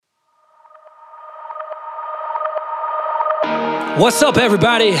What's up,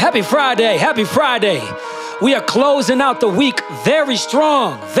 everybody? Happy Friday. Happy Friday. We are closing out the week very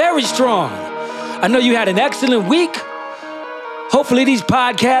strong, very strong. I know you had an excellent week. Hopefully these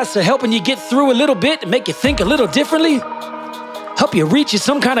podcasts are helping you get through a little bit and make you think a little differently. Help you reach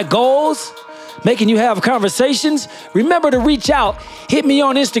some kind of goals, making you have conversations. Remember to reach out. Hit me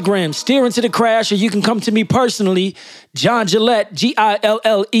on Instagram, Steering to the Crash, or you can come to me personally, John Gillette,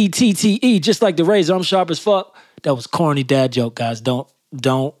 Gillette, just like the razor. I'm sharp as fuck. That was corny dad joke, guys. Don't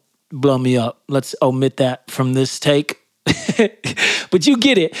blow me up. Let's omit that from this take. But you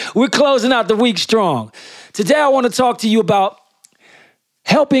get it. We're closing out the week strong. Today I want to talk to you about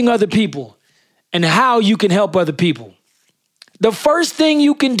helping other people and how you can help other people. The first thing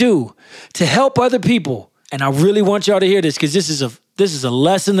you can do to help other people, and I really want y'all to hear this because this is a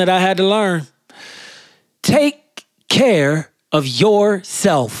lesson that I had to learn. Take care of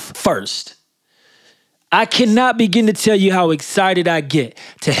yourself first. I cannot begin to tell you how excited I get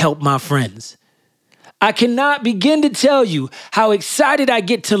to help my friends. I cannot begin to tell you how excited I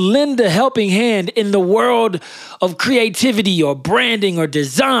get to lend a helping hand in the world of creativity or branding or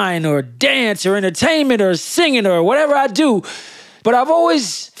design or dance or entertainment or singing or whatever I do. But I've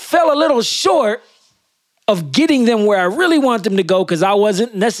always fell a little short of getting them where I really want them to go because I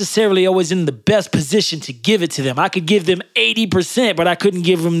wasn't necessarily always in the best position to give it to them. I could give them 80%, but I couldn't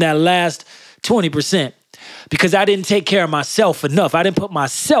give them that last 20%. Because I didn't take care of myself enough. I didn't put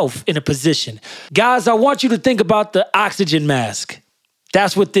myself in a position. Guys, I want you to think about the oxygen mask.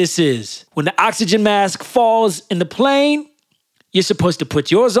 That's what this is. When the oxygen mask falls in the plane, you're supposed to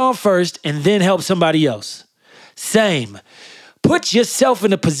put yours on first and then help somebody else. Same. Put yourself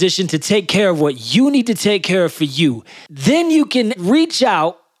in a position to take care of what you need to take care of for you. Then you can reach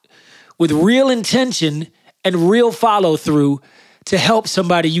out with real intention and real follow through to help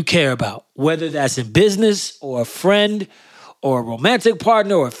somebody you care about, whether that's in business or a friend or a romantic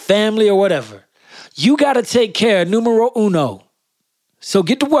partner or family or whatever. You got to take care, numero uno. So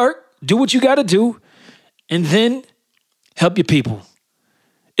get to work, do what you got to do, and then help your people.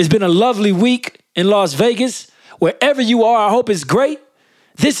 It's been a lovely week in Las Vegas. Wherever you are, I hope it's great.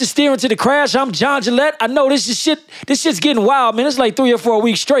 This is Steering to the Crash. I'm John Gillette. I know this shit's getting wild, man. It's like 3 or 4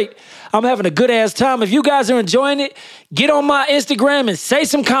 weeks straight. I'm having a good-ass time. If you guys are enjoying it, get on my Instagram and say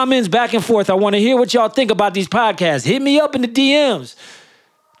some comments back and forth. I want to hear what y'all think about these podcasts. Hit me up in the DMs.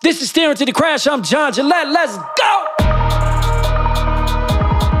 This is Steering to the Crash. I'm John Gillette. Let's go!